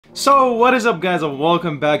So what is up guys, and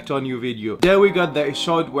welcome back to a new video. Today we got the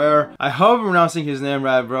Ishod Wair. I hope I'm pronouncing his name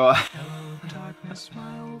right, bro.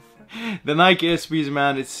 The Nike SBs,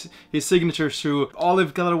 man, it's his signature shoe.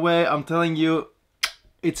 Olive colorway, I'm telling you,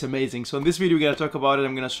 it's amazing. So in this video we're gonna talk about it.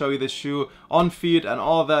 I'm gonna show you the shoe on feet and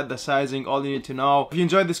all of that, the sizing, all you need to know. If you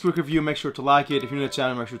enjoyed this quick review, make sure to like it. If you're new to the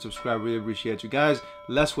channel, make sure to subscribe. Really appreciate you guys.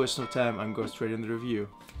 Let's waste no time and go straight into the review.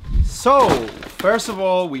 So first of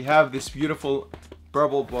all, we have this beautiful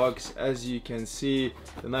purple box. As you can see,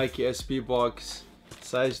 the Nike SB box,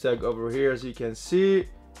 size tag over here, as you can see,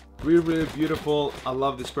 really beautiful. I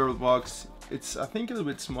love this purple box. It's, I think, a little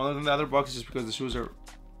bit smaller than the other boxes just because the shoes are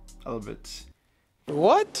a little bit...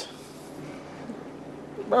 What?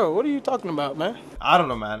 Bro, what are you talking about, man? I don't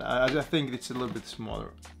know, man. I just think it's a little bit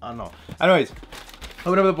smaller. I don't know. Anyways,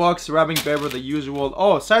 open up the box, wrapping paper, the usual.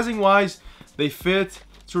 Oh, sizing wise, they fit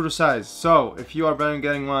true to size. So if you are planning on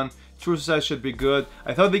getting one, true to size should be good.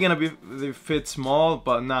 I thought they fit small,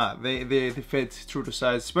 but nah, they fit true to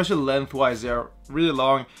size, especially lengthwise. They are really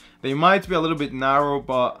long. They might be a little bit narrow,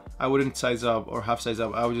 but I wouldn't size up or half size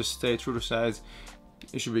up. I would just stay true to size.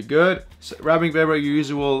 It should be good. So, wrapping paper,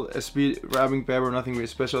 usual SB wrapping paper, nothing really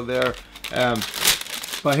special there.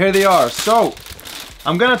 But here they are. So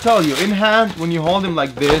I'm gonna tell you, in hand, when you hold them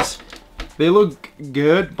like this, they look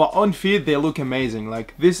good, but on feet they look amazing.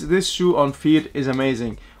 Like this shoe on feet is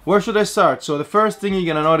amazing. Where should I start? So the first thing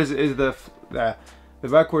you're gonna notice is the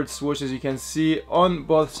backward swoosh, as you can see on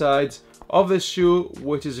both sides of the shoe,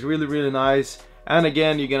 which is really nice. And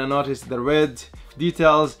again, you're gonna notice the red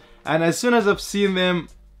details. And as soon as I've seen them,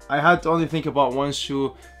 I had to only think about one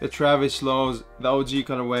shoe, the Travis Lowe's, the OG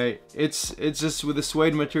colorway. It's just with the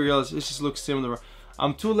suede materials, it just looks similar.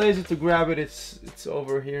 I'm too lazy to grab it. It's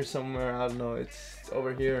over here somewhere. I don't know. It's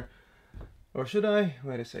over here. Or should I?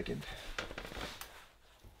 Wait a second.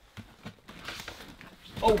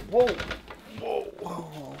 Oh, whoa,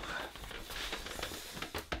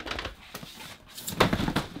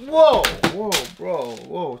 bro,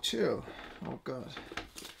 whoa, chill. Oh God.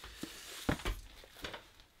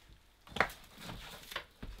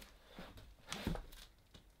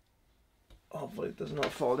 Hopefully it does not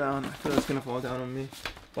fall down. I feel it's gonna fall down on me.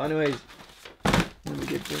 But anyways, let me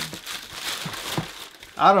get this.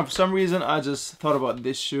 I don't know, for some reason I just thought about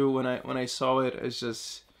this shoe when I saw it. It's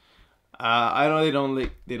just I know they don't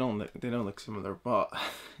look similar, but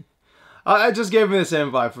I just gave me the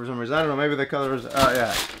same vibe for some reason. I don't know, maybe the colors.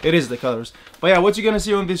 Yeah, it is the colors. But yeah, what you're gonna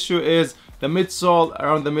see on this shoe is the midsole.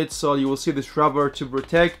 Around the midsole, you will see this rubber to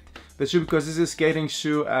protect the shoe, because this is a skating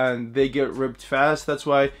shoe and they get ripped fast. That's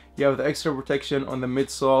why you have the extra protection on the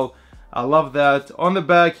midsole. I love that. On the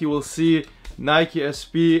back, you will see Nike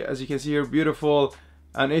SB, as you can see here, beautiful,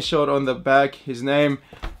 and Ishod on the back, his name.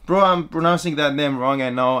 Bro, I'm pronouncing that name wrong, I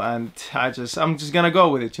know, and I'm just gonna go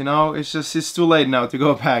with it, you know. It's too late now to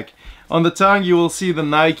go back. On the tongue, you will see the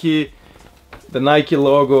Nike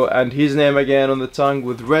logo and his name again on the tongue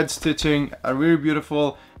with red stitching. A really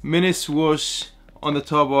beautiful mini swoosh on the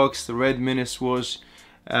toe box, the red mini swoosh.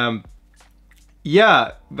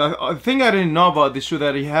 Yeah, the thing I didn't know about this shoe,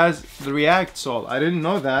 that he has the React sole. I didn't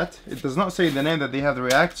know that. It does not say in the name that they have the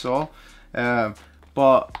React sole.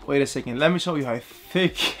 But wait a second, let me show you how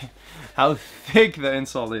thick the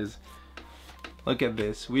insole is. Look at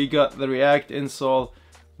this. We got the React insole,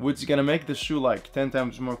 which is gonna make the shoe like 10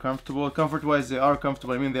 times more comfortable. Comfort wise, they are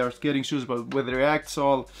comfortable. I mean, they are skating shoes, but with the React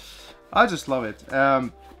sole, I just love it.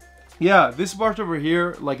 Yeah, this part over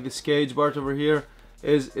here, like this cage part over here,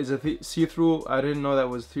 is a see-through. I didn't know that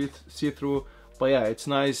was see-through, but yeah, it's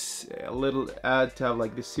nice. A little add to have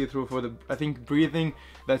like this see-through for the, I think, breathing.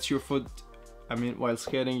 That's your foot. I mean, while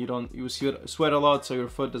skating, you sweat a lot, so your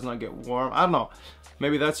foot does not get warm. I don't know,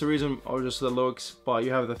 maybe that's the reason, or just the looks. But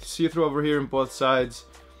you have the see-through over here on both sides,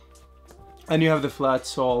 and you have the flat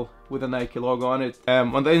sole with the Nike logo on it.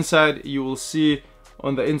 On the inside, you will see,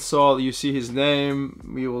 on the insole, you see his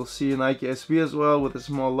name. You will see Nike SB as well with a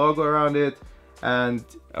small logo around it, and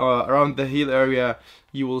around the heel area,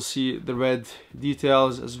 you will see the red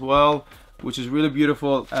details as well, which is really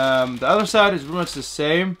beautiful. The other side is pretty much the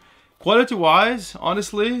same. Quality wise,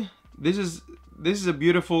 honestly, this is a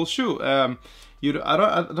beautiful shoe. I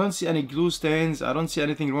don't see any glue stains. I don't see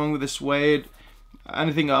anything wrong with the suede,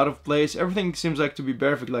 anything out of place. Everything seems like to be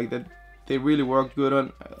perfect, like that they really worked good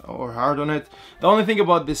on, or hard on it. The only thing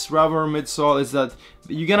about this rubber midsole is that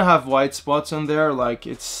you're gonna have white spots on there. Like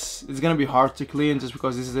it's gonna be hard to clean, just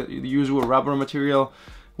because this is the usual rubber material,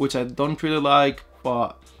 which I don't really like.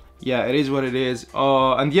 But yeah, it is what it is.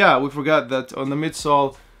 And yeah, we forgot that on the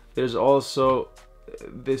midsole there's also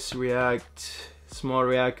this small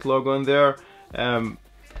React logo in there.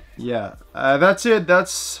 Yeah, that's it.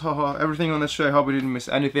 That's everything on the shoe. I hope we didn't miss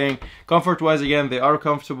anything. Comfort wise, again, they are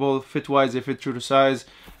comfortable. Fit wise, they fit true to size.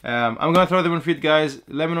 I'm gonna throw them on feet, guys.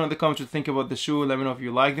 Let me know in the comments what you think about the shoe. Let me know if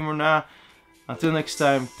you like them or not. Until next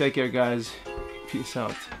time, take care, guys. Peace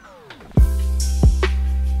out.